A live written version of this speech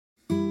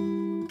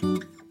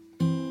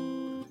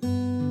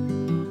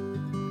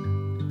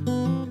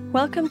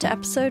Welcome to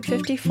episode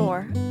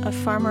 54 of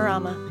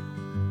Farmerama.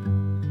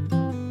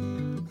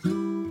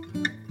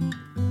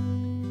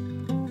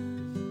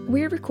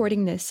 We're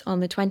recording this on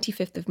the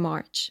 25th of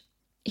March.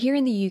 Here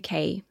in the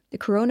UK, the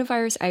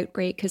coronavirus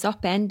outbreak has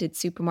upended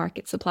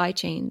supermarket supply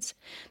chains,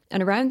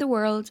 and around the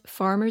world,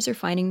 farmers are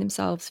finding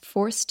themselves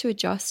forced to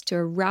adjust to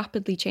a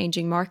rapidly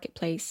changing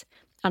marketplace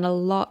and a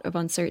lot of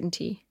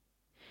uncertainty.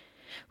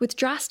 With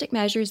drastic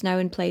measures now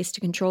in place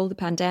to control the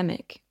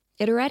pandemic,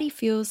 it already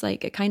feels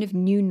like a kind of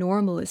new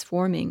normal is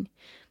forming,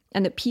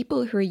 and that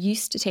people who are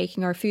used to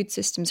taking our food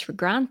systems for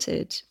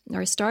granted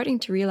are starting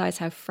to realise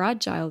how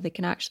fragile they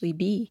can actually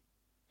be.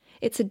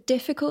 It's a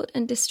difficult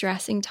and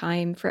distressing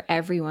time for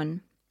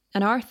everyone,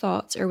 and our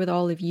thoughts are with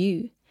all of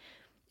you.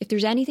 If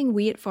there's anything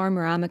we at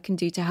Farmerama can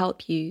do to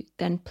help you,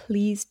 then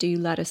please do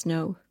let us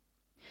know.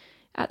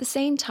 At the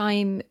same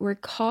time, we're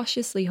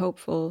cautiously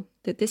hopeful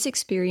that this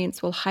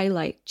experience will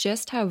highlight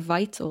just how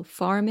vital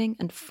farming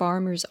and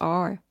farmers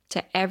are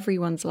to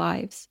everyone's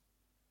lives.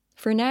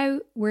 For now,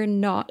 we're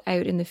not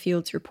out in the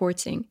fields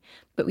reporting,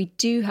 but we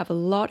do have a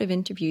lot of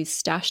interviews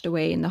stashed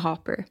away in the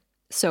hopper.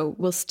 So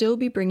we'll still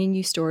be bringing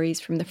you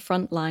stories from the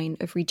front line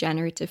of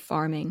regenerative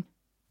farming.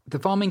 The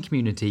farming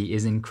community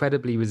is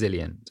incredibly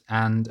resilient,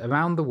 and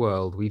around the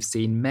world we've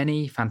seen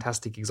many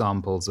fantastic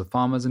examples of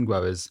farmers and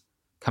growers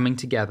coming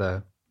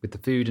together with the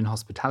food and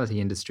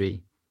hospitality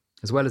industry,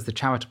 as well as the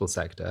charitable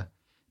sector,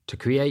 to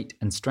create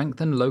and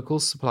strengthen local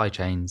supply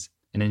chains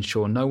and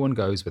ensure no one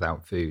goes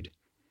without food.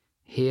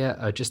 Here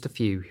are just a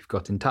few who've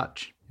got in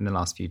touch in the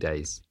last few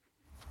days.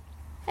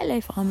 Hello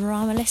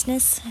Farmerama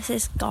listeners, this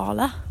is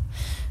Gala.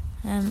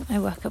 I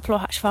work at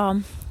Plorhatch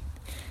Farm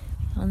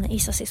on the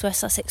East Sussex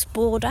West Sussex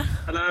border.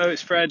 Hello,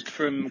 it's Fred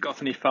from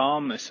Gothany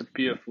Farm. It's a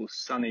beautiful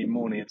sunny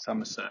morning in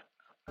Somerset.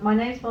 My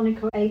name's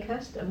Monica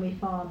Akehurst and we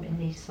farm in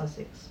East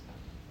Sussex.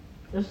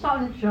 The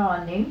sun's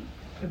shining,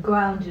 the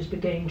ground is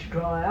beginning to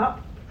dry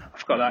up.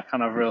 I've got that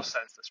kind of real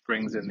sense that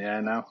spring's in the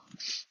air now.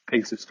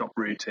 Pigs have stopped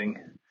rooting.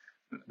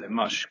 They're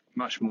much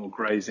more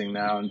grazing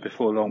now, and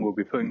before long we'll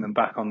be putting them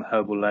back on the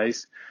herbal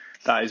lays.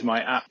 That is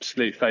my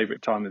absolute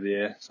favourite time of the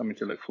year, something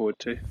to look forward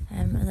to.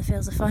 And the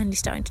fields are finally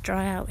starting to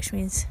dry out, which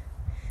means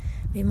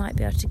we might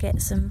be able to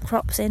get some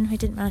crops in. We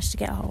didn't manage to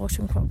get our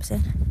autumn crops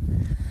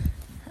in.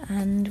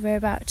 And we're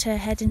about to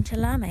head into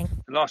lambing.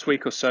 The last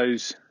week or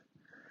so's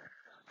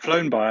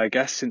flown by, I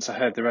guess, since I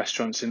heard the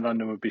restaurants in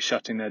London would be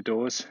shutting their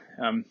doors.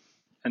 And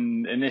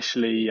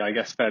initially, I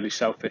guess, fairly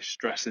selfish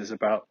stresses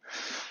about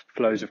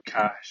flows of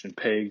cash and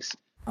pigs.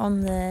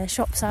 On the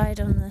shop side,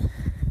 on the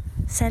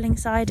selling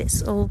side,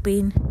 it's all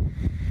been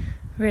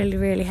really,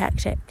 really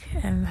hectic.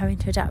 Having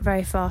to adapt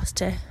very fast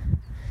to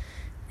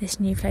this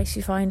new place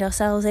we find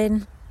ourselves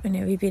in.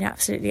 We've been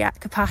absolutely at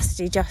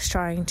capacity just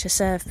trying to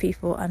serve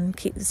people and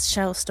keep the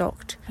shelves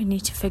stocked. We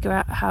need to figure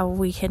out how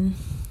we can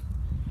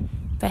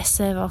best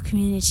serve our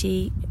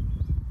community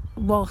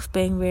whilst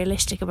being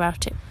realistic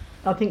about it.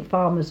 I think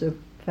farmers are a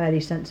fairly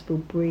sensible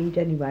breed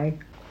anyway.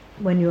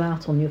 When you're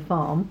out on your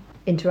farm,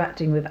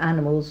 interacting with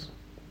animals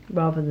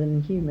rather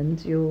than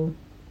humans, you're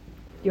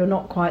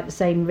not quite the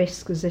same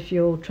risk as if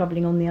you're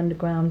travelling on the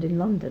underground in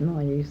London,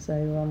 are you?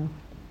 So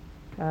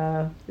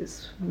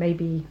it's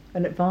maybe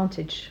an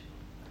advantage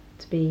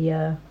to be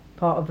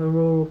part of a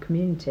rural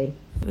community.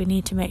 We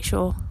need to make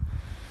sure,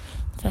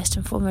 first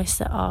and foremost,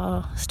 that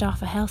our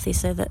staff are healthy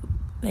so that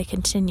they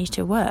continue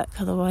to work.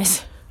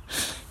 Otherwise,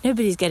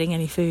 nobody's getting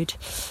any food.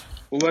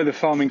 Although the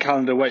farming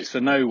calendar waits for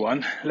no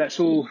one, let's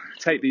all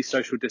take these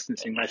social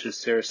distancing measures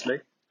seriously.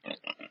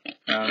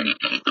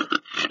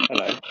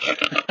 Hello.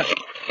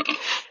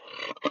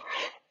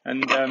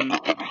 And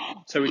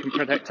so we can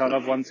protect our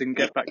loved ones and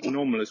get back to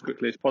normal as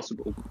quickly as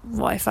possible.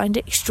 What I find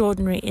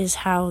extraordinary is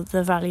how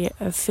the value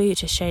of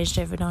food has changed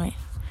overnight.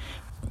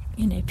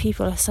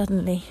 People are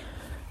suddenly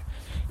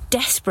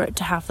desperate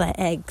to have their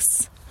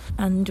eggs.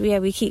 And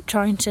we keep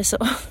trying to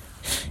sort of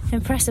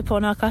impress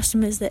upon our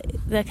customers that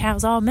the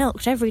cows are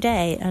milked every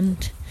day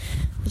and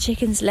the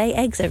chickens lay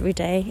eggs every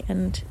day,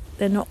 and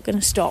they're not going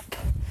to stop.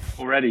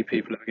 Already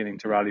people are beginning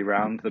to rally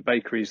round. The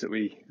bakeries that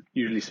we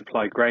usually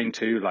supply grain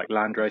to, like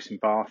Landrace in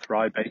Bath,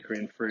 Rye Bakery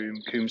in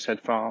Frome,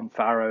 Coomshead Farm,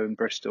 Farrow and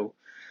Bristol,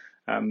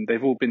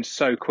 they've all been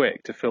so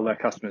quick to fill their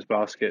customers'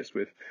 baskets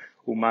with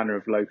all manner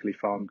of locally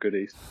farmed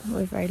goodies.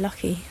 We're very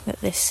lucky that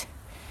this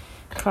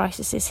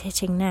crisis is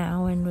hitting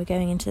now and we're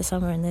going into the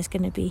summer and there's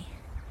going to be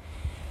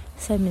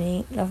so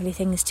many lovely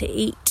things to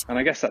eat. And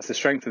I guess that's the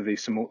strength of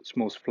these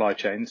small supply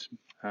chains.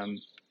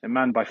 They're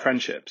manned by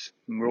friendships,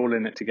 and we're all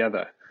in it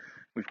together.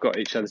 We've got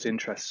each other's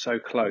interests so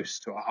close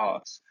to our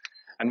hearts,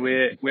 and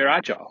we're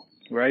agile.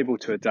 We're able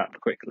to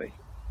adapt quickly.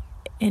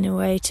 In a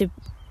way, to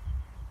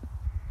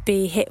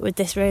be hit with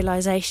this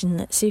realisation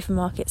that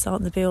supermarkets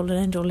aren't the be-all and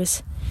end-all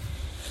is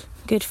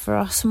good for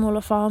us smaller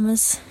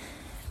farmers.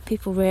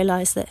 People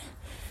realise that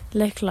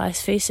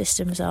localised food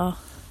systems are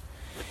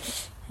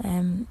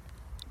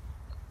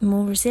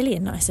more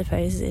resilient, I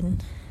suppose, in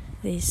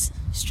these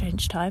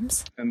strange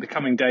times. And the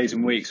coming days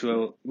and weeks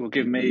will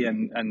give me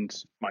and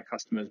my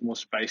customers more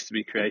space to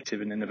be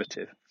creative and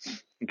innovative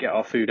and get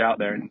our food out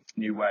there in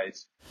new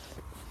ways.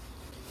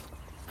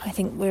 I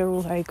think we're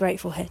all very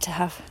grateful here to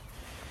have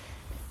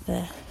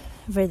the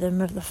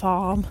rhythm of the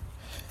farm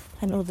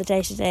and all the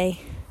day-to-day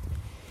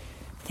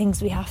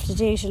things we have to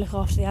do to look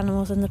after the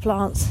animals and the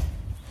plants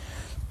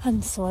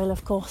and the soil,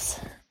 of course.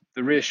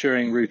 The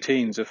reassuring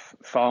routines of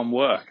farm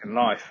work and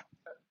life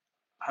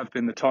have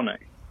been the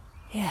tonic.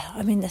 Yeah,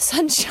 I mean, the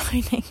sun's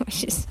shining,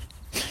 which is,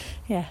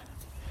 yeah.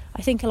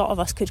 I think a lot of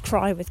us could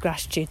cry with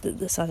gratitude that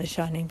the sun is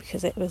shining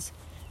because it was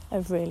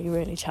a really,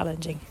 really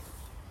challenging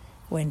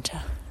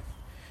winter.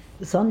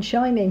 The sun's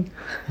shining.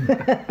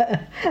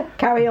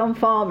 Carry on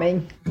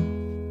farming.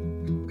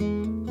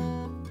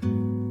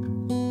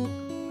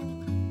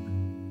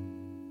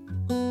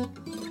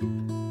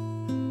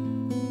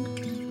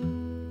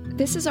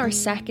 This is our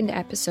second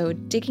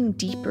episode digging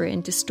deeper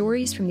into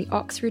stories from the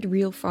Oxford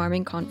Real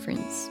Farming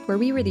Conference, where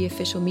we were the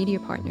official media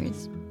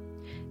partners.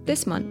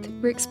 This month,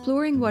 we're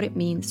exploring what it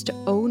means to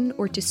own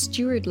or to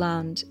steward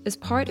land as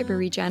part of a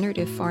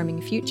regenerative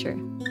farming future.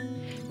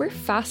 We're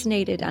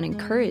fascinated and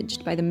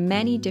encouraged by the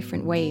many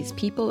different ways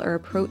people are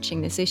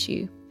approaching this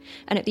issue.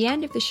 And at the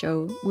end of the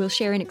show, we'll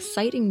share an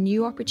exciting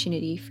new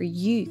opportunity for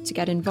you to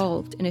get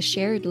involved in a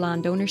shared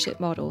land ownership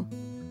model.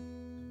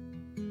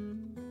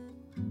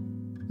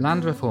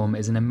 Land reform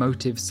is an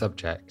emotive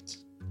subject,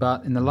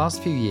 but in the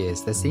last few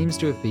years there seems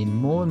to have been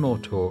more and more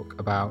talk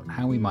about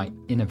how we might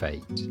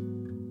innovate.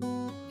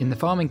 In the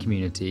farming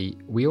community,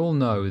 we all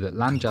know that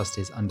land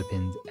justice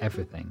underpins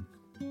everything.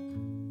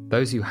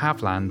 Those who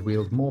have land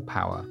wield more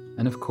power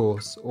and, of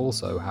course,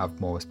 also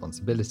have more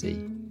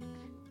responsibility.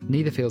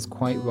 Neither feels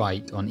quite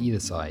right on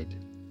either side.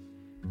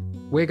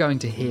 We're going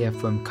to hear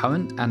from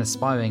current and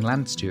aspiring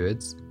land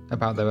stewards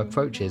about their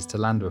approaches to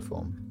land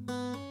reform.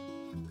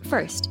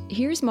 First,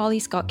 here's Molly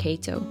Scott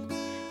Cato.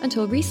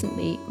 Until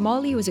recently,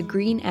 Molly was a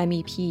Green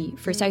MEP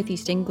for South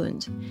East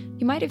England.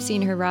 You might have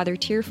seen her rather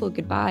tearful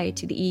goodbye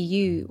to the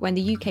EU when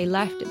the UK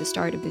left at the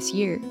start of this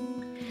year.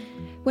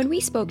 When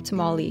we spoke to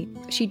Molly,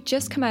 she'd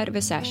just come out of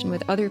a session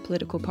with other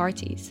political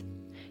parties.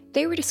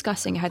 They were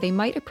discussing how they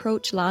might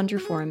approach land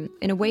reform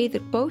in a way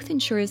that both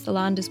ensures the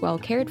land is well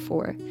cared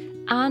for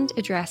and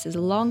addresses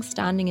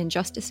long-standing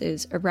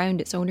injustices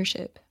around its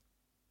ownership.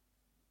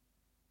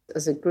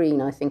 As a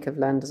Green, I think of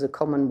land as a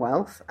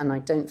commonwealth, and I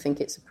don't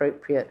think it's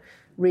appropriate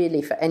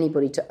really for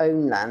anybody to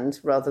own land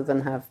rather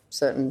than have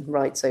certain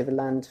rights over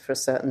land for a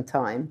certain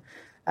time.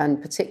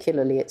 And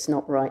particularly, it's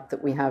not right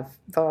that we have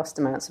vast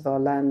amounts of our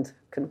land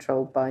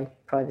controlled by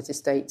private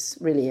estates,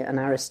 really an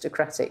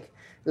aristocratic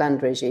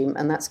land regime,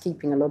 and that's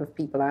keeping a lot of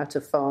people out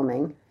of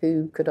farming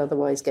who could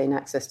otherwise gain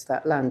access to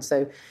that land.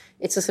 So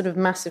it's a sort of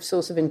massive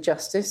source of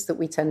injustice that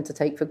we tend to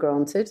take for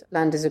granted.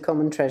 Land is a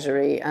common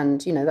treasury,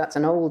 and, you know, that's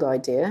an old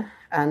idea.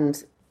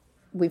 And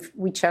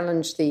we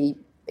challenged the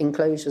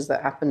enclosures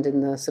that happened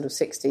in the sort of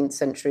 16th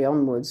century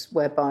onwards,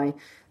 whereby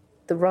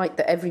the right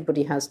that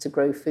everybody has to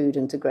grow food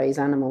and to graze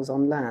animals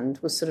on land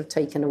was sort of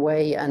taken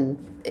away, and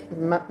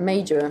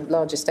major,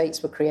 large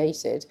estates were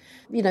created.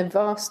 You know,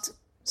 vast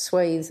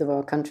swathes of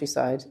our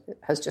countryside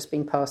has just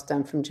been passed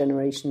down from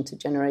generation to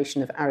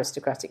generation of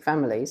aristocratic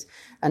families.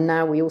 And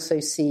now we also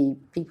see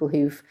people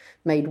who've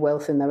made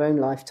wealth in their own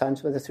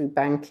lifetimes, whether through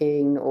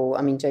banking or,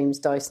 I mean, James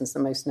Dyson's the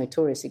most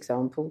notorious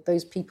example.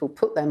 Those people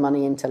put their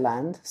money into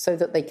land so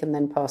that they can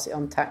then pass it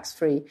on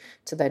tax-free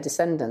to their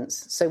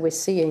descendants. So we're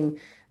seeing,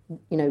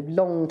 you know,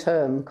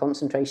 long-term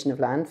concentration of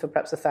land for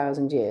perhaps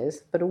 1,000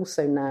 years, but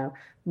also now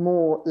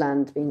more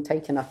land being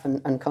taken up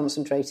and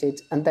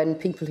concentrated. And then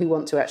people who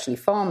want to actually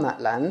farm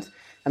that land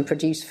and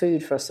produce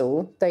food for us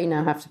all, they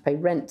now have to pay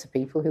rent to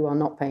people who are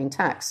not paying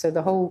tax. So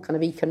the whole kind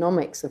of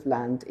economics of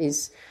land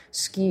is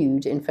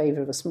skewed in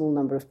favour of a small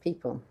number of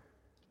people.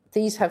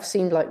 These have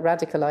seemed like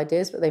radical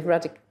ideas, but they're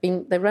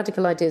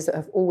radical ideas that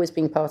have always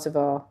been part of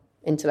our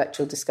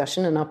intellectual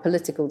discussion and our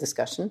political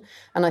discussion,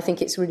 and I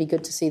think it's really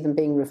good to see them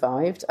being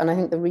revived. And I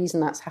think the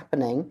reason that's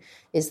happening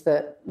is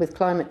that with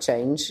climate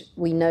change,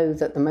 we know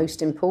that the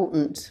most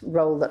important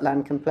role that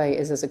land can play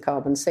is as a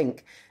carbon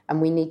sink, and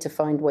we need to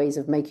find ways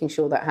of making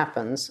sure that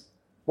happens,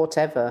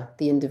 whatever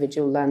the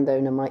individual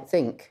landowner might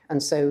think.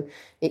 And so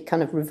it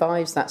kind of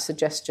revives that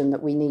suggestion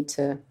that we need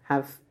to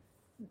have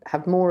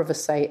more of a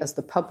say as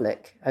the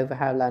public over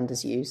how land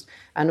is used,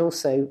 and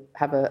also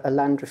have a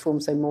land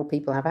reform so more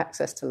people have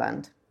access to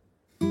land.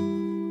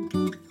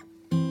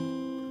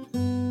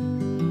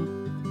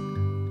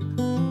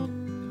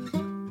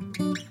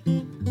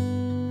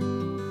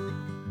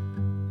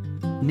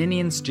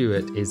 Ninian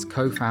Stewart is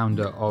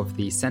co-founder of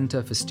the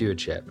Centre for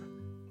Stewardship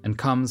and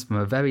comes from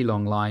a very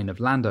long line of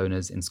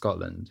landowners in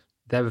Scotland.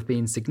 There have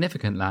been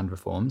significant land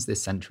reforms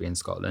this century in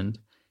Scotland,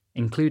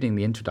 including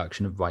the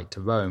introduction of right to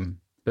roam.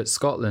 But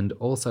Scotland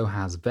also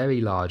has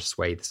very large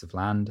swathes of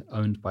land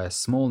owned by a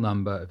small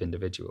number of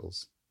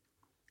individuals.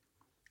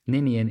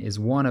 Ninian is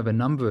one of a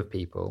number of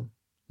people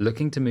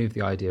looking to move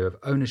the idea of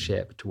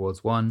ownership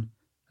towards one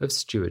of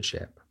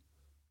stewardship.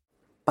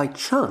 By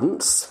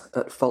chance,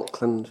 at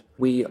Falkland,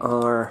 we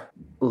are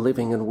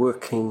living and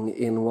working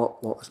in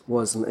what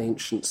was an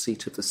ancient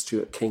seat of the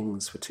Stuart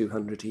Kings for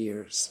 200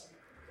 years.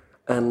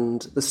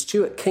 And the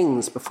Stuart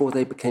Kings, before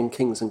they became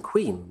kings and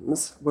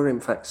queens, were in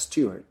fact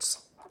stewards.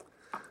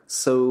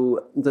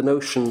 So the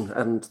notion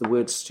and the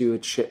word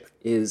stewardship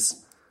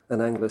is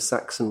an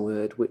Anglo-Saxon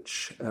word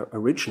which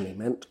originally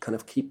meant kind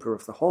of keeper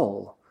of the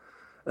hall.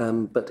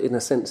 But in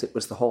a sense, it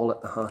was the hall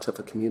at the heart of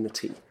a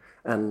community.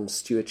 And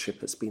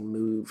stewardship has been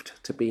moved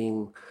to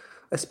being,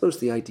 I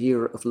suppose, the idea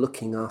of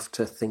looking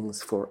after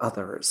things for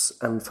others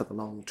and for the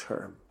long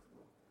term.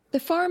 The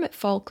farm at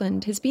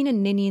Falkland has been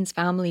in Ninian's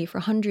family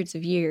for hundreds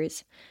of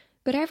years.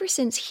 But ever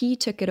since he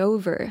took it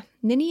over,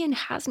 Ninian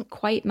hasn't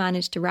quite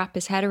managed to wrap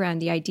his head around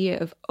the idea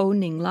of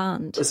owning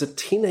land. As a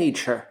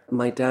teenager,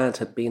 my dad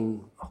had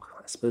been, I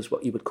suppose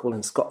what you would call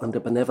in Scotland, a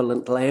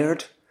benevolent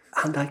laird.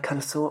 And I kind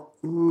of thought,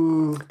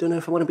 don't know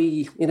if I want to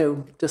be,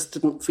 just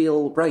didn't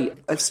feel right.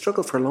 I've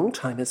struggled for a long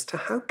time as to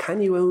how can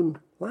you own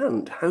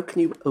land? How can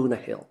you own a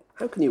hill?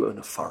 How can you own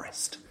a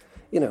forest?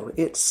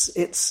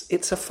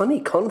 It's a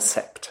funny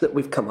concept that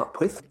we've come up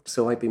with.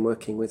 So I've been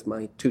working with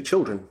my 2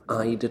 children.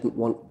 I didn't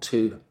want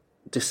to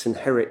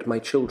disinherit my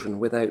children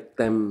without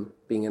them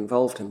being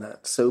involved in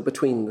that. So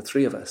between the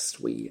 3 of us,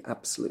 we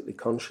absolutely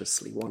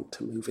consciously want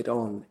to move it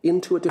on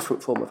into a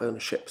different form of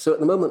ownership. So at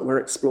the moment, we're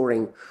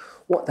exploring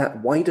what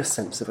that wider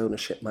sense of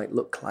ownership might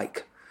look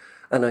like.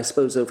 And I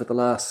suppose over the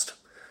last,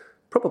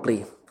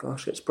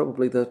 it's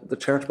probably the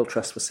Charitable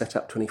Trust was set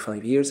up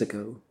 25 years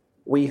ago.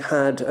 We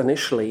had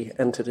initially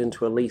entered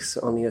into a lease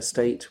on the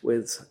estate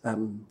with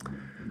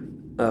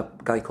a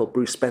guy called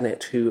Bruce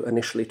Bennett, who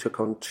initially took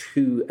on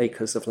 2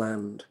 acres of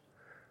land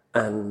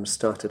and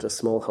started a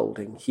small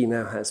holding. He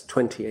now has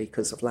 20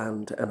 acres of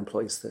land and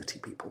employs 30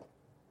 people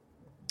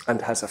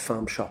and has a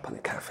farm shop and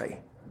a cafe.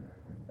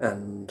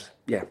 And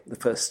the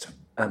first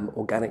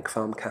organic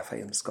farm cafe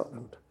in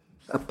Scotland.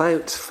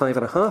 About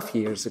 5.5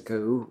 years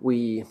ago,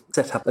 we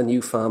set up a new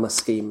farmer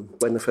scheme.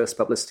 When the first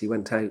publicity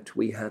went out,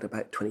 we had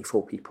about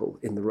 24 people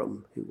in the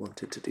room who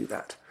wanted to do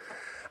that.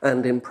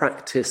 And in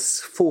practice,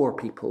 4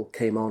 people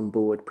came on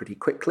board pretty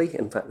quickly.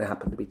 In fact, there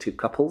happened to be 2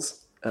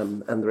 couples,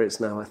 and there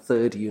is now a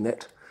 3rd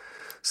unit.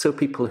 So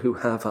people who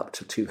have up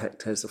to 2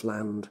 hectares of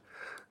land.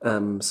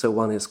 So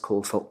one is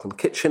called Falkland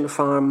Kitchen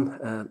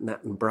Farm,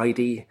 Nat and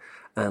Bridie,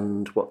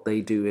 and what they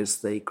do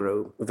is they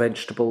grow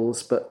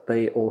vegetables, but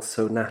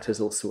Nat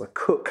is also a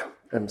cook,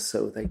 and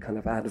so they kind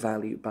of add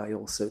value by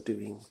also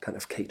doing kind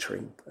of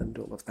catering and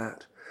all of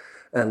that.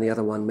 And the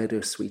other one,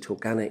 Meadowsweet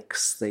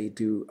Organics, they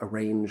do a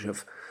range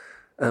of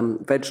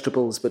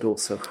vegetables, but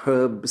also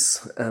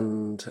herbs,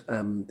 and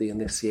the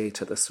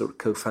initiator, the sort of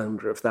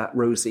co-founder of that,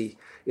 Rosie,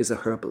 is a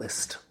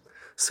herbalist.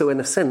 So in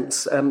a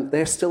sense,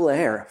 they're still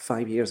there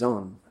 5 years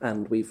on,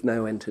 and we've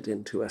now entered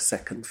into a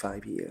second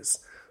 5 years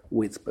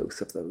with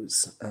both of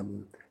those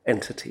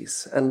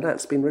entities. And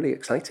that's been really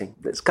exciting.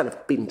 It's kind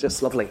of been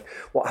just lovely.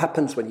 What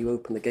happens when you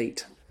open the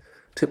gate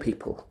to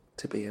people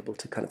to be able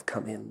to kind of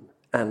come in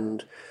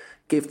and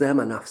give them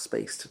enough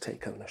space to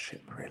take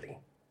ownership, really.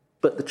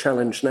 But the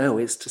challenge now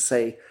is to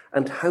say,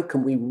 and how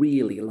can we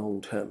really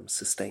long-term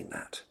sustain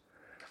that?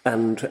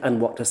 And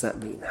what does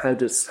that mean? How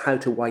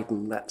to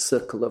widen that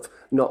circle of,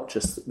 not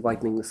just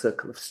widening the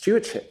circle of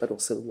stewardship, but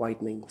also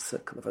widening the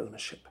circle of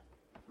ownership?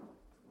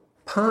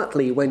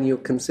 Partly when you're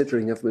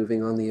considering of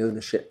moving on the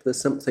ownership, there's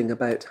something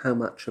about how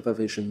much of a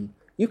vision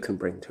you can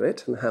bring to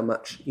it and how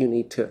much you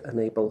need to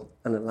enable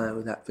and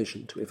allow that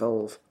vision to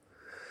evolve.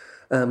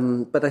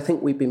 But I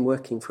think we've been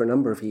working for a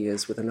number of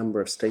years with a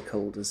number of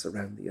stakeholders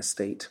around the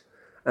estate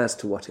as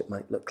to what it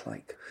might look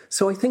like.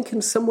 So I think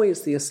in some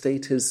ways the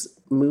estate is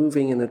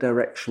moving in a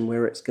direction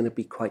where it's going to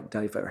be quite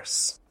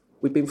diverse.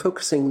 We've been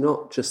focusing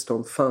not just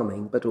on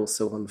farming, but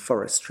also on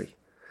forestry.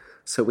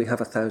 So we have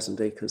 1,000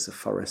 acres of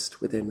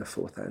forest within a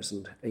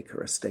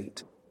 4,000-acre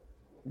estate.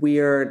 We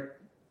are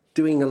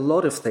doing a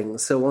lot of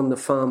things. So on the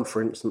farm,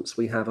 for instance,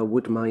 we have a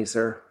wood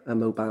miser, a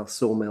mobile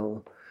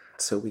sawmill.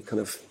 So we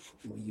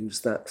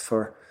use that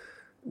for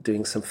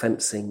doing some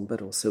fencing,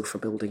 but also for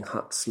building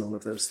huts and all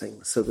of those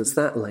things. So there's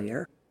that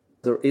layer.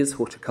 There is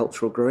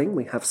horticultural growing.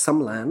 We have some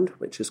land,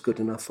 which is good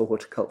enough for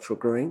horticultural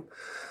growing.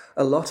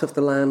 A lot of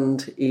the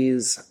land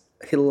is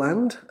hill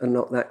land and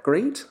not that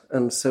great.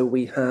 And so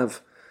we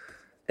have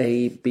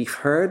a beef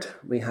herd.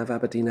 We have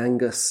Aberdeen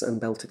Angus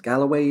and Belted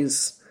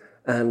Galloways.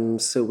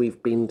 And so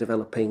we've been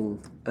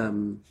developing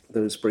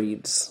those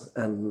breeds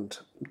and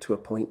to a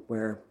point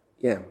where,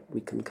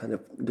 we can kind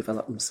of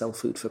develop and sell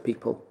food for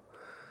people.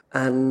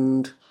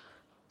 And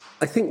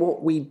I think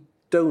what we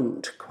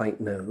don't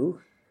quite know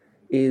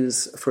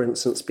is, for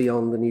instance,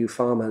 beyond the new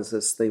farmers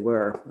as they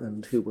were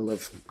and who will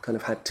have kind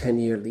of had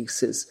 10-year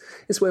leases,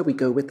 is where we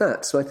go with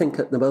that. So I think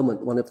at the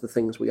moment, one of the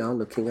things we are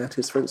looking at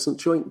is, for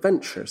instance, joint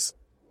ventures.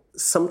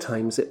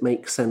 Sometimes it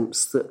makes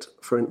sense that,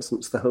 for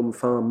instance, the home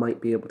farm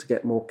might be able to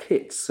get more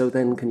kits. So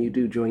then can you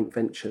do joint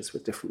ventures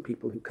with different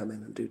people who come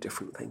in and do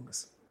different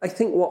things? I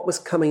think what was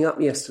coming up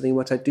yesterday,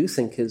 what I do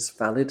think is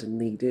valid and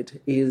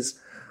needed, is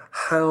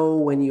how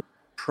when you're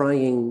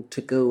trying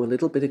to go a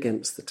little bit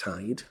against the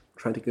tide,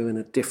 try to go in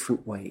a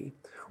different way,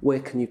 where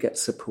can you get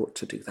support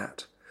to do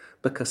that?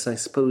 Because I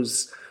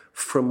suppose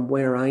from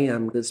where I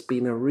am, there's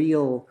been a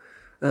real...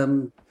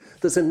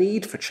 there's a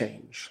need for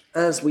change.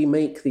 As we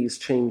make these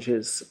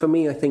changes, for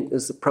me, I think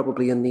there's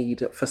probably a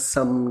need for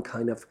some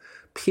kind of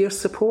peer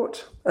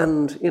support.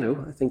 And,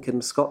 I think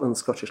in Scotland,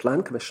 Scottish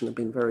Land Commission have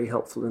been very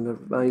helpful in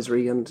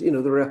advisory. And,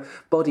 there are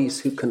bodies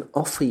who can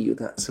offer you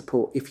that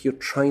support if you're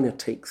trying to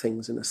take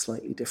things in a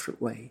slightly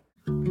different way.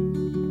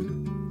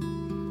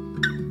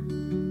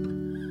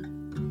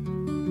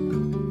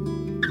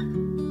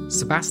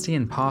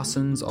 Sebastian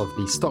Parsons of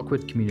the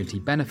Stockwood Community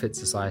Benefit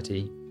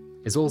Society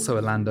is also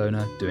a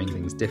landowner doing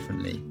things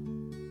differently.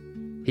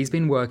 He's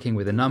been working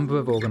with a number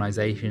of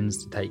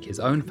organisations to take his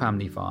own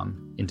family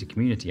farm into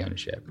community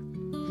ownership,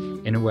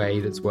 in a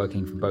way that's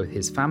working for both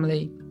his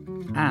family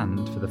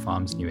and for the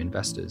farm's new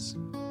investors.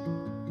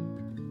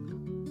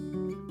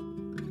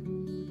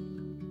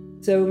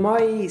 So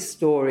my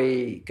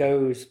story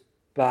goes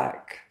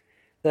back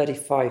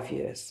 35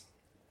 years.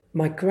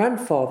 My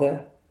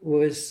grandfather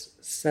was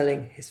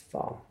selling his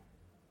farm.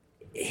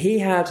 He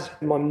had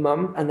my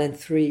mum and then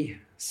 3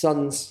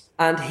 sons,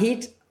 and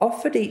he'd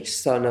offered each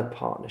son a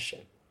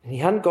partnership. And he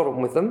hadn't got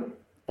on with them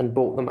and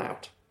bought them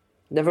out.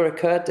 Never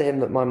occurred to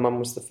him that my mum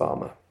was the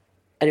farmer.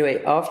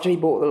 Anyway, after he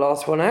bought the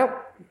last one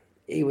out,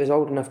 he was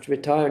old enough to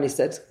retire, and he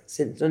said,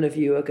 since none of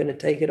you are going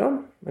to take it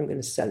on, I'm going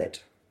to sell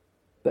it.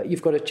 But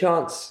you've got a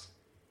chance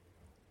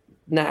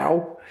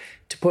now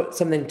to put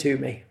something to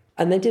me.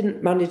 And they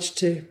didn't manage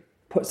to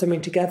put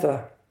something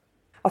together.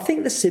 I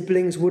think the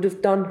siblings would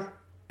have done,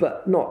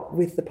 but not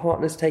with the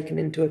partners taken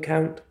into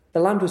account. The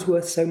land was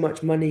worth so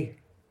much money,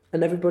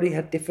 and everybody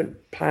had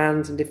different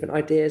plans and different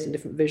ideas and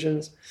different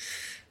visions,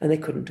 and they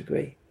couldn't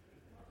agree.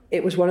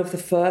 It was one of the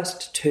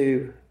first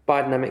 2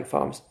 biodynamic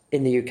farms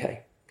in the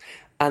UK.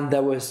 And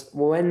there was,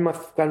 when my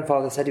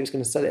grandfather said he was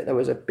going to sell it, there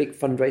was a big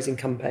fundraising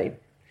campaign,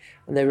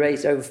 and they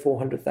raised over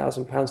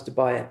 £400,000 to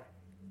buy it.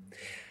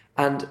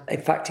 And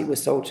in fact, it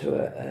was sold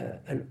to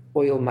an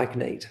oil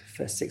magnate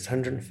for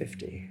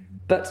 650.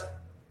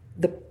 But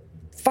the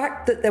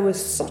fact that there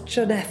was such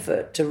an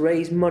effort to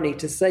raise money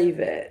to save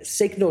it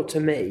signalled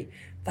to me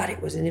that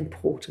it was an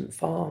important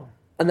farm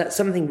and that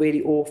something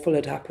really awful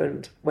had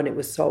happened when it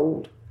was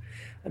sold.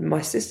 And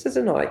my sisters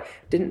and I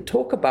didn't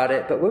talk about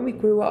it, but when we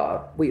grew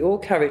up, we all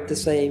carried the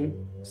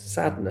same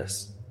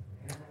sadness.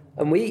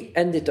 And we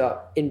ended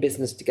up in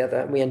business together,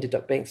 and we ended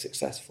up being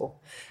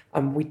successful.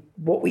 And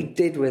what we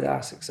did with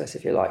our success,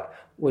 if you like,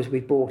 was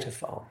we bought a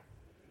farm.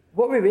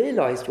 What we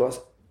realised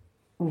was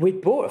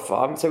we'd bought a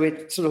farm, so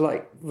we'd sort of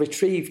like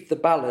retrieved the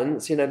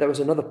balance. There was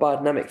another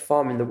biodynamic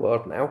farm in the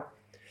world now.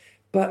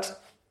 But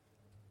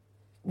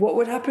what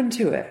would happen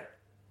to it?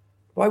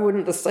 Why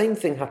wouldn't the same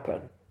thing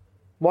happen?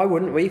 Why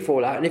wouldn't we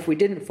fall out? And if we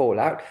didn't fall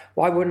out,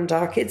 why wouldn't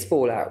our kids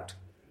fall out?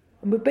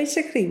 And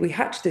we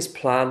hatched this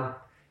plan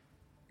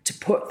to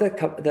put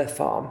the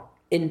farm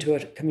into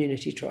a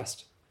community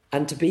trust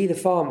and to be the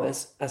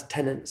farmers as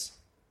tenants.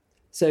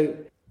 So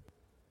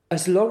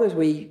as long as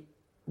we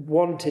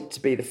wanted to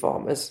be the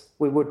farmers,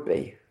 we would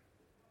be.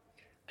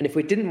 And if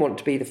we didn't want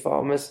to be the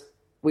farmers,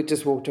 we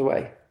just walked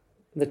away.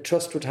 The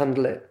trust would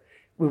handle it.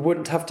 We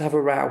wouldn't have to have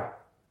a row.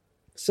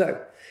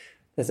 So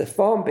there's a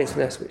farm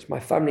business which my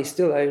family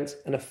still owns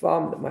and a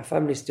farm that my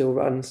family still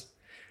runs,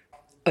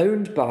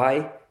 owned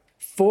by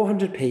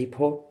 400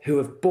 people who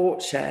have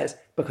bought shares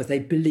because they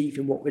believe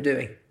in what we're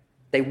doing.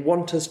 They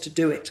want us to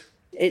do it.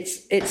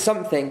 It's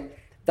something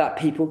that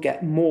people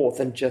get more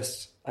than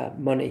just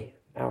money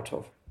out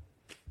of.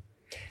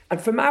 And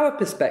from our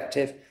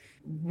perspective,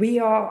 we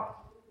are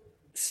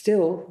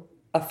still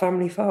a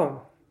family farm.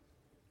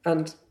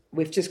 And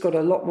we've just got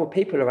a lot more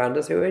people around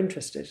us who are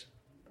interested.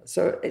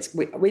 So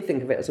we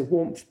think of it as a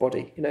warmth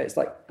body. It's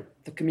like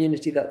the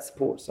community that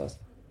supports us.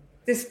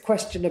 This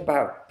question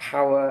about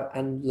power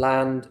and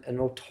land and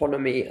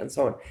autonomy and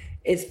so on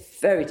is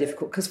very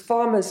difficult because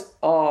farmers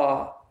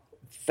are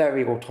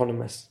very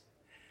autonomous.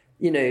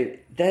 They're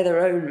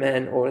their own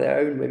men or their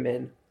own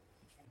women.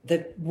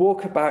 They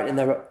walk about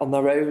on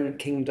their own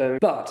kingdom.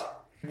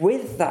 But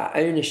with that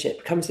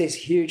ownership comes this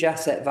huge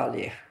asset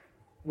value,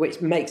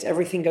 which makes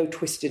everything go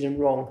twisted and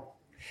wrong.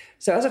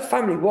 So as a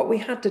family, what we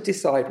had to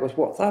decide was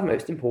what's our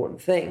most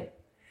important thing.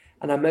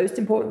 And our most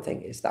important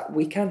thing is that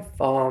we can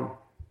farm.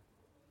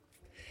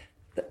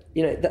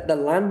 That the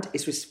land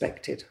is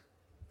respected,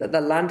 that the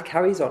land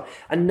carries on,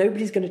 and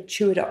nobody's going to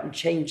chew it up and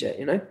change it,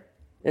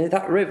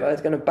 that river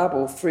is going to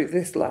babble through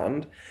this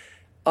land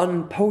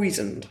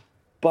unpoisoned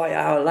by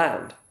our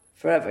land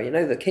forever.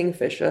 The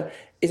kingfisher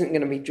isn't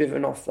going to be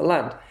driven off the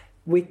land.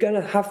 We're going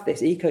to have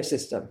this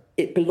ecosystem.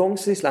 It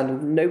belongs to this land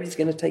and nobody's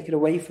going to take it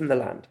away from the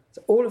land.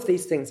 So all of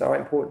these things are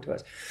important to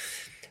us.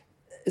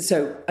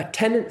 So a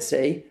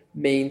tenancy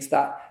means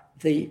that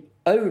the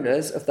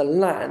owners of the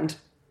land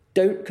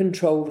don't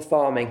control the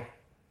farming.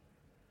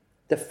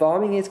 The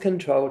farming is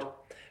controlled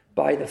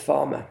by the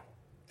farmer.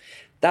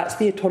 That's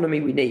the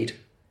autonomy we need.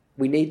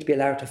 We need to be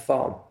allowed to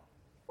farm.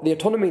 The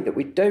autonomy that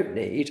we don't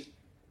need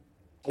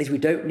is we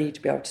don't need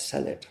to be able to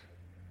sell it.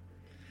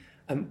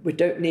 We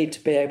don't need to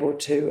be able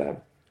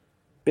to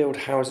build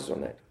houses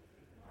on it.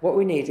 What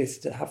we need is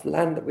to have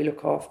land that we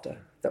look after,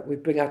 that we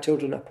bring our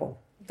children up on,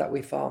 that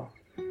we farm.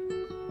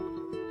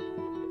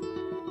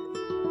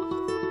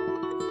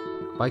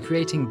 By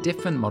creating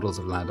different models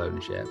of land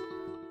ownership,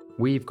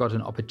 we've got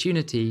an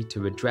opportunity to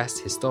redress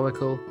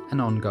historical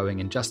and ongoing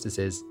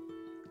injustices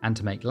and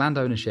to make land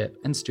ownership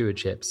and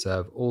stewardship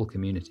serve all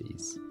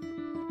communities.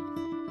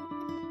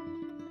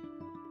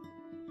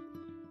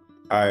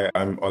 Hi,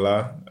 I'm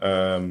Ola,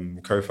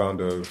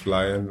 co-founder of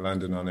Lion,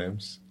 Land in Our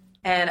Names.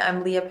 And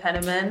I'm Leah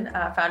Penniman,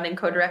 founding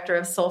co-director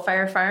of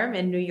Soulfire Farm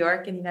in New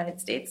York in the United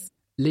States.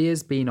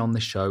 Leah's been on the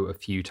show a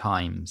few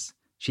times.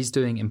 She's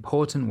doing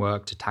important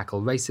work to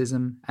tackle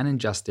racism and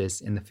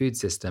injustice in the food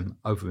system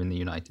over in the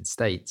United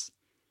States.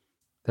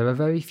 There are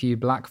very few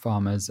black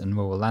farmers and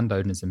rural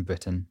landowners in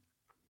Britain.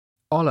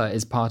 Ola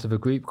is part of a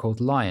group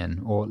called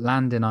Lion, or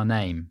Land in Our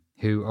Name,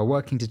 who are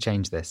working to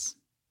change this.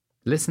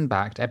 Listen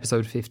back to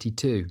episode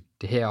 52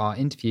 to hear our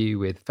interview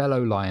with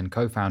fellow Lion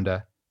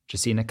co-founder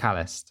Jacina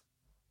Callist,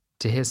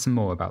 to hear some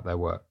more about their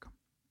work.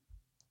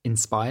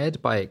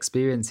 Inspired by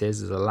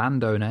experiences as a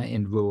landowner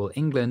in rural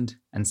England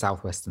and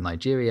southwestern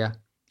Nigeria,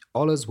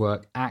 Ola's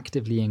work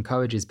actively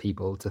encourages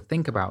people to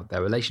think about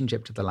their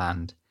relationship to the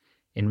land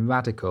in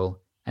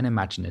radical and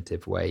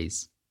imaginative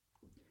ways.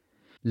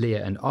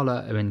 Leah and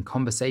Ola are in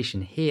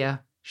conversation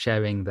here,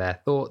 sharing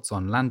their thoughts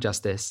on land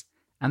justice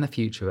and the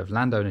future of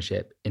land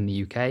ownership in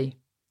the UK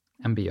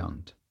and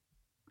beyond.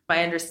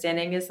 My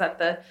understanding is that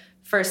the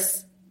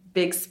first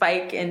big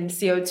spike in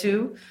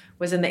CO2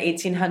 was in the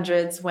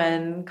 1800s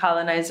when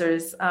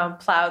colonizers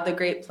plowed the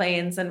Great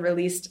Plains and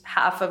released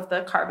half of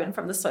the carbon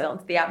from the soil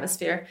into the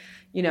atmosphere.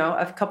 You know,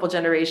 a couple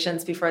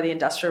generations before the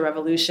Industrial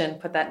Revolution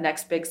put that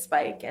next big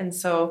spike. And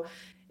so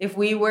if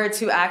we were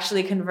to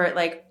actually convert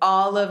like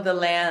all of the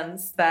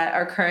lands that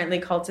are currently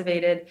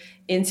cultivated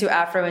into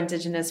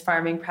Afro-Indigenous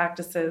farming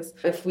practices,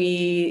 if we,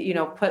 you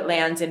know, put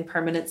lands in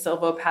permanent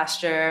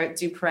silvopasture,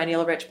 do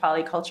perennial rich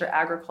polyculture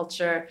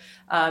agriculture,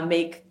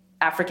 make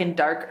African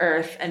dark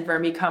earth and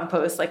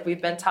vermicompost like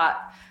we've been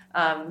taught,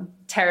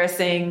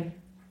 terracing,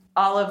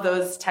 all of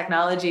those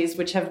technologies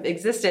which have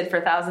existed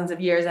for thousands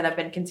of years and have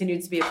been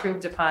continued to be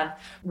improved upon,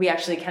 we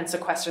actually can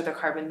sequester the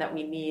carbon that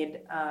we need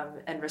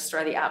and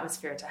restore the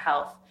atmosphere to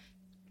health.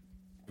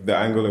 The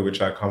angle at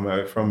which I come at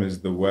it from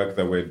is the work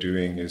that we're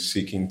doing is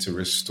seeking to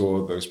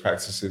restore those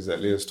practices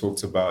that Leah's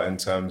talked about in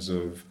terms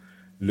of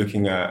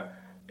looking at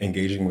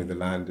engaging with the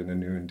land in a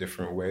new and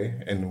different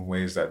way, in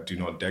ways that do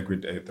not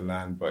degrade the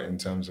land, but in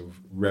terms of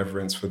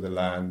reverence for the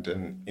land.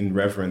 And in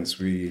reverence,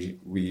 we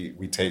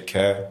take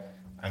care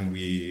and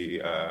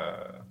we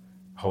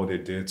hold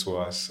it dear to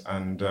us.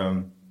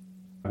 And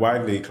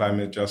widely,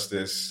 climate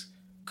justice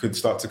could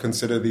start to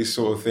consider these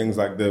sort of things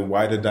like the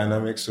wider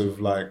dynamics of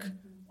like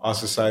our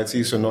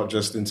society. So not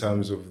just in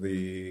terms of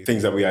the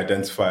things that we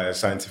identify as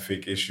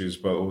scientific issues,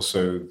 but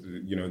also,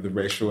 you know, the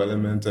racial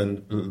element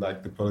and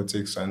like the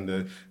politics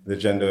and the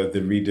gender,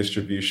 the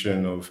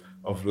redistribution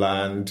of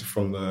land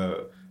from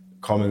the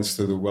commons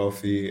to the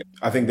wealthy.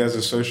 I think there's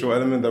a social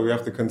element that we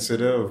have to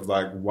consider of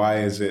like, why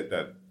is it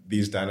that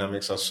these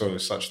dynamics are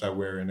such that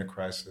we're in a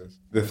crisis?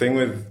 The thing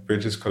with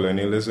British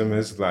colonialism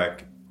is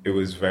like, it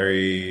was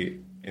very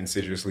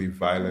insidiously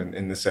violent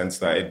in the sense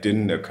that it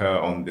didn't occur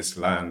on this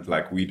land.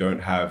 Like, we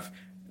don't have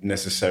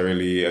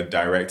necessarily a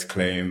direct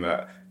claim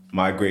that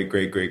my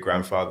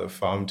great-great-great-grandfather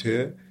farmed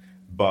here,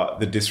 but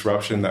the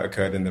disruption that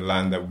occurred in the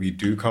land that we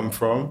do come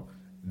from,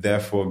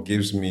 therefore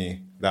gives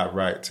me that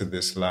right to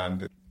this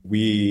land.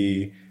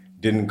 We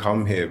didn't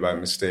come here by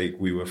mistake.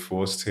 We were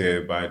forced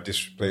here by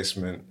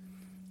displacement.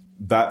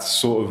 That's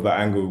sort of the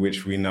angle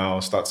which we now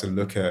start to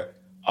look at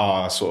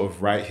are sort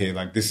of right here.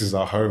 Like, this is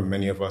our home.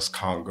 Many of us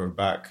can't go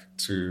back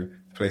to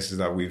places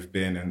that we've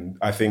been. And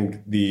I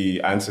think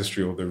the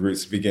ancestry or the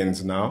roots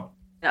begins now.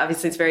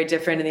 Obviously, it's very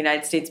different in the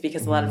United States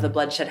because a lot of the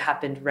bloodshed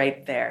happened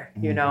right there,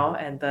 you know,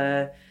 and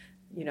the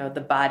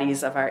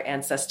bodies of our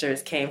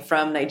ancestors came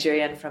from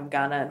Nigeria and from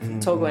Ghana and from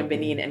Togo and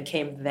Benin and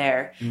came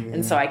there.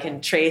 And so I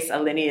can trace a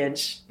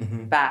lineage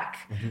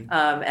back.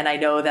 And I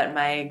know that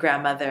my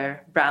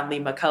grandmother, Brownlee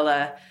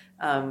McCullough,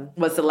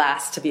 was the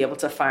last to be able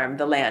to farm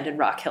the land in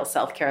Rock Hill,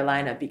 South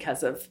Carolina,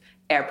 because of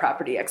air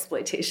property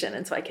exploitation.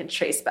 And so I can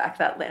trace back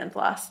that land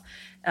loss.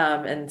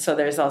 And so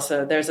there's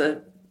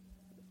a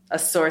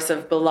source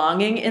of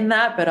belonging in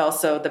that, but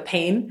also the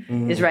pain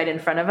is right in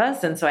front of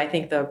us. And so I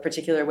think the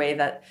particular way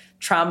that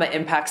trauma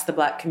impacts the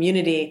Black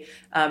community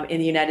in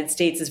the United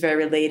States is very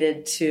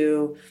related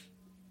to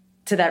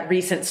that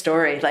recent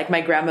story. Like,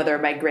 my grandmother,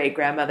 my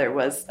great-grandmother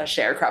was a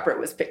sharecropper,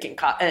 was picking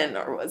cotton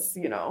or was,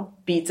 you know,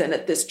 beaten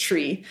at this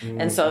tree.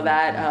 And so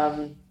that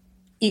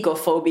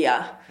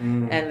ecophobia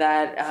and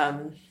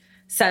that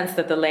sense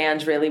that the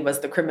land really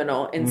was the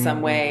criminal in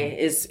some way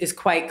is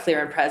quite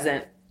clear and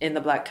present in the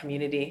Black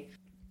community.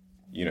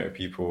 You know,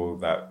 people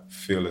that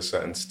feel a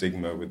certain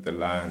stigma with the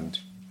land,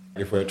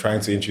 if we're trying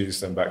to introduce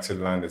them back to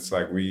the land, it's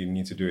like we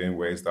need to do it in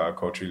ways that are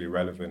culturally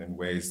relevant, in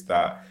ways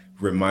that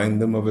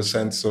remind them of a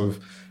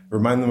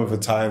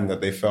time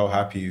that they felt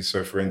happy.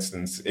 So, for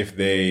instance, if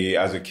they,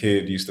 as a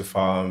kid, used to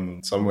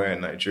farm somewhere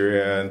in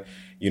Nigeria and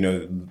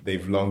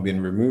they've long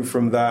been removed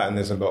from that, and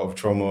there's a lot of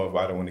trauma of,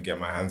 I don't want to get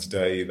my hands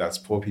dirty, that's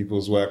poor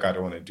people's work, I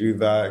don't want to do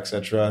that,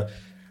 etc.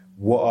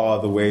 What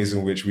are the ways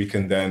in which we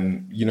can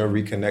then,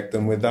 reconnect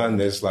them with that? And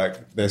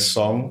there's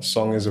song.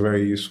 Song is a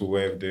very useful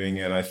way of doing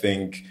it. And I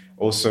think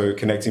also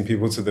connecting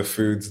people to the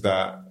foods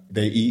that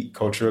they eat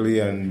culturally,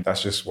 and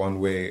that's just one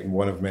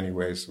of many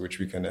ways which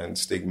we can end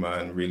stigma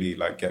and really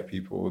get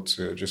people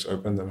to just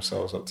open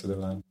themselves up to the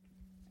land.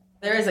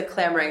 There is a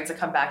clamoring to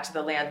come back to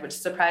the land, which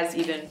surprised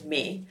even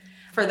me.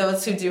 For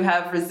those who do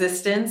have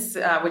resistance,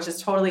 which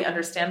is totally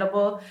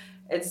understandable,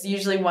 it's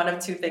usually one of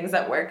two things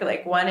that work.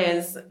 One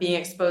is being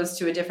exposed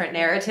to a different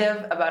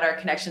narrative about our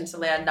connection to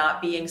land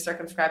not being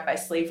circumscribed by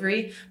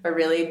slavery, but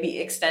really be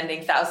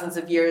extending thousands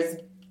of years,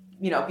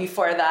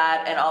 before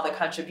that, and all the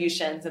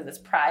contributions and this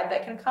pride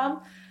that can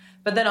come.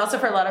 But then also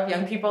for a lot of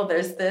young people,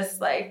 there's this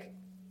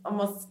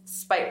almost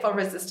spiteful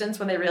resistance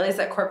when they realize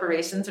that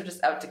corporations are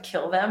just out to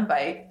kill them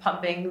by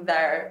pumping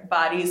their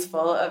bodies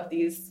full of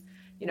these,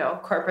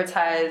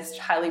 corporatized,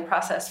 highly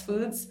processed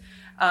foods.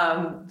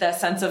 The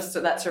sense of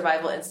that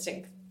survival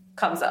instinct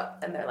comes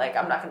up, and they're like,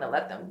 I'm not going to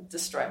let them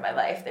destroy my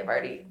life. They've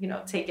already,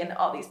 taken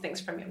all these things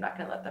from me. I'm not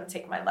going to let them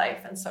take my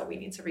life. And so we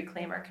need to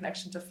reclaim our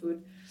connection to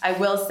food. I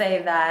will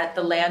say that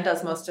the land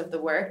does most of the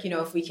work.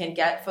 If we can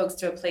get folks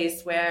to a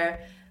place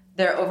where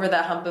they're over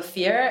that hump of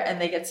fear and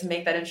they get to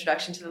make that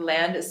introduction to the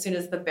land, as soon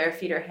as the bare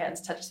feet or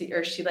hands touch the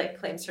earth, she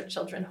claims her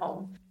children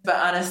home. But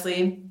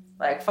honestly,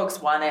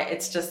 folks want it.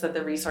 It's just that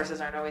the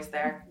resources aren't always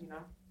there,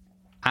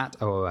 At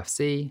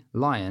OOFC,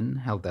 Lion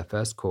held their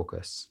first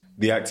caucus.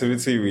 The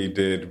activity we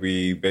did,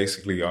 we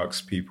basically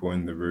asked people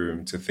in the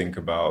room to think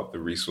about the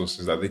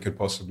resources that they could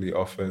possibly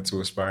offer to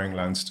aspiring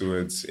land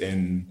stewards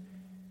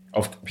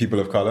of people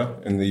of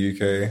colour in the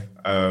UK.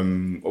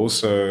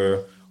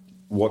 Also,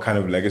 what kind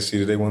of legacy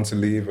do they want to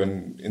leave,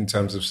 and in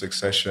terms of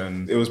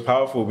succession. It was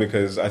powerful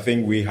because I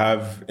think we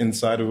have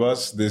inside of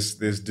us this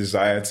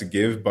desire to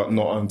give, but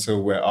not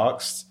until we're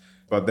asked.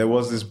 But there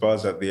was this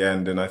buzz at the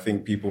end, and I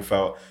think people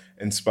felt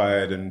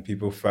inspired, and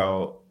people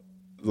felt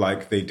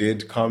like they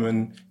did come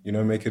and,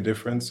 make a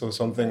difference or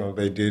something, or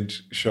they did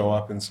show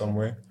up in some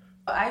way.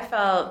 I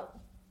felt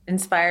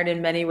inspired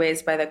in many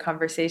ways by the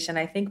conversation.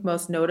 I think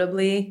most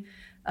notably,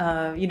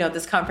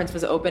 this conference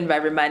was opened by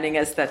reminding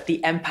us that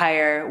the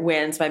empire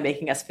wins by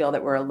making us feel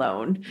that we're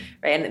alone,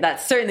 right? And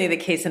that's certainly the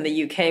case in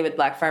the UK with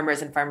Black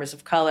farmers and farmers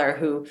of color,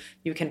 who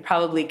you can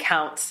probably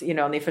count,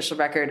 on the official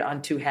record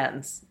on two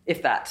hands,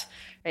 if that.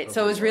 Right.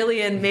 So it was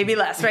really, and maybe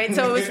less, right?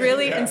 So it was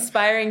really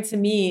inspiring to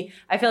me.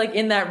 I feel like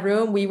in that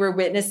room, we were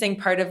witnessing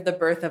part of the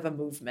birth of a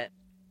movement.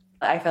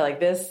 I feel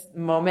like this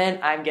moment,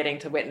 I'm getting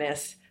to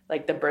witness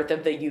the birth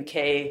of the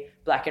UK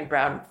Black and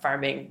brown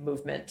farming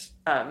movement,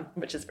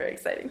 which is very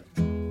exciting.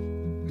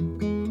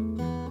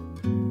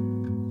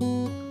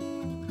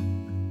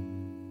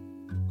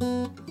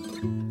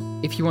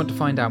 If you want to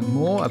find out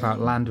more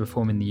about land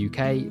reform in the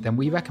UK, then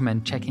we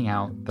recommend checking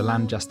out the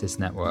Land Justice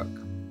Network.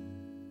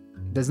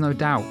 There's no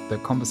doubt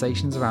that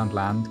conversations around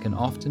land can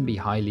often be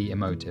highly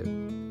emotive,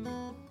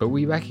 but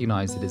we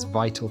recognise that it's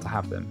vital to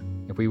have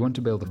them if we want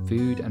to build a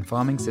food and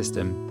farming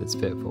system that's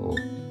fit for all.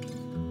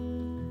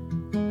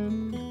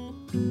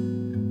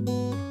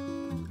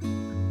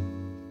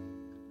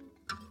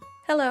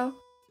 Hello,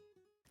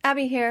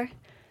 Abby here.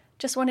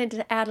 Just wanted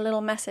to add a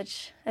little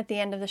message at the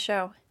end of the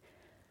show.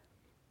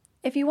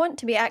 If you want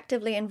to be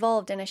actively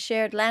involved in a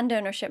shared land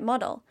ownership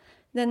model,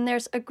 then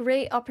there's a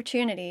great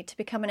opportunity to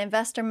become an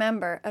investor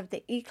member of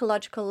the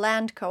Ecological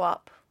Land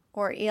Co-op,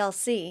 or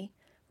ELC,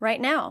 right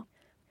now.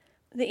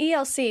 The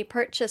ELC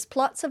purchase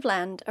plots of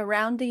land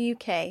around the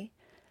UK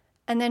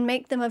and then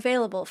make them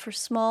available for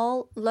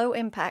small,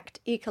 low-impact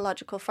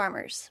ecological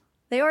farmers.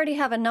 They already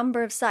have a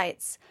number of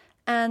sites,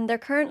 and they're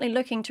currently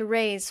looking to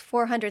raise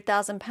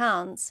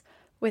 £400,000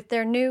 with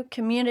their new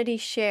Community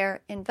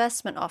Share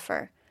investment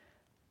offer.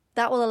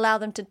 That will allow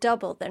them to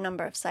double their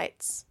number of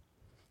sites.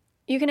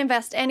 You can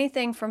invest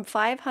anything from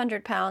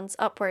 £500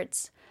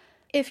 upwards.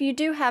 If you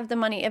do have the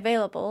money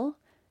available,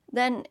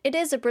 then it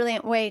is a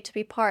brilliant way to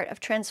be part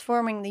of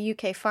transforming the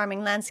UK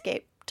farming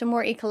landscape to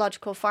more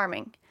ecological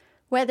farming,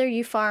 whether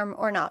you farm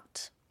or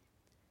not.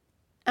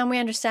 And we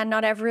understand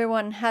not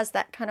everyone has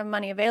that kind of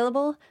money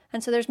available,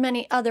 and so there's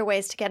many other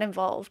ways to get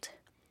involved.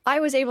 I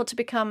was able to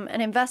become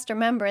an investor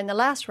member in the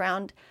last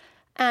round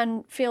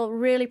and feel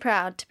really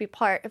proud to be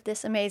part of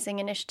this amazing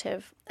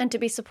initiative and to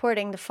be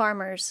supporting the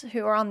farmers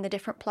who are on the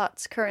different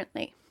plots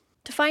currently.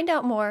 To find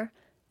out more,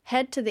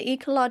 head to the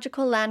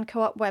Ecological Land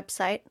Co-op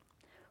website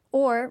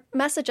or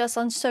message us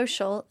on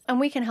social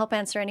and we can help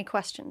answer any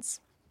questions.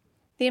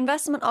 The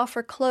investment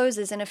offer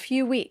closes in a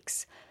few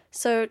weeks,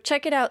 so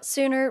check it out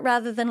sooner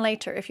rather than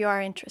later if you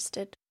are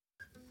interested.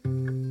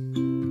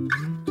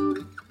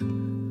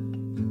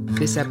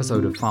 This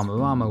episode of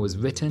Farmerama was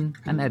written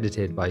and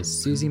edited by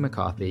Susie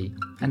McCarthy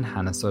and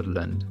Hannah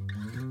Sutherland,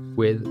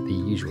 with the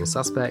usual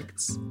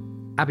suspects,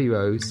 Abby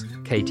Rose,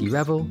 Katie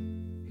Revel,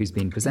 who's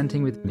been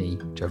presenting with me,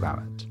 Joe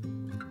Barrett.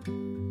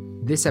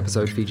 This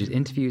episode featured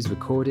interviews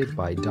recorded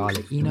by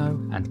Darla Eno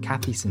and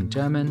Kathy St.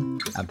 German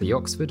at the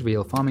Oxford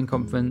Real Farming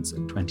Conference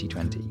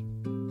 2020.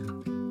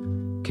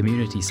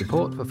 Community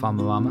support for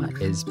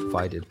Farmerama is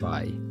provided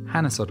by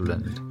Hannah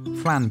Sutherland,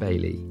 Fran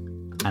Bailey,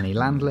 Annie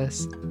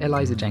Landless,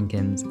 Eliza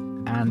Jenkins,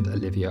 and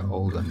Olivia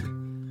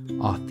Oldham.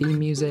 Our theme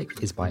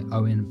music is by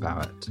Owen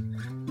Barrett.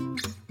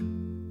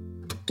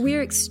 We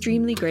are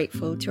extremely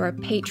grateful to our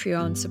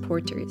Patreon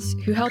supporters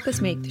who help us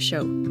make the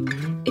show.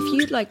 If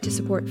you'd like to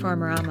support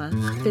Farmerama,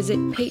 visit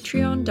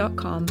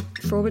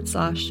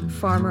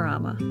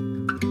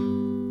patreon.com/Farmerama.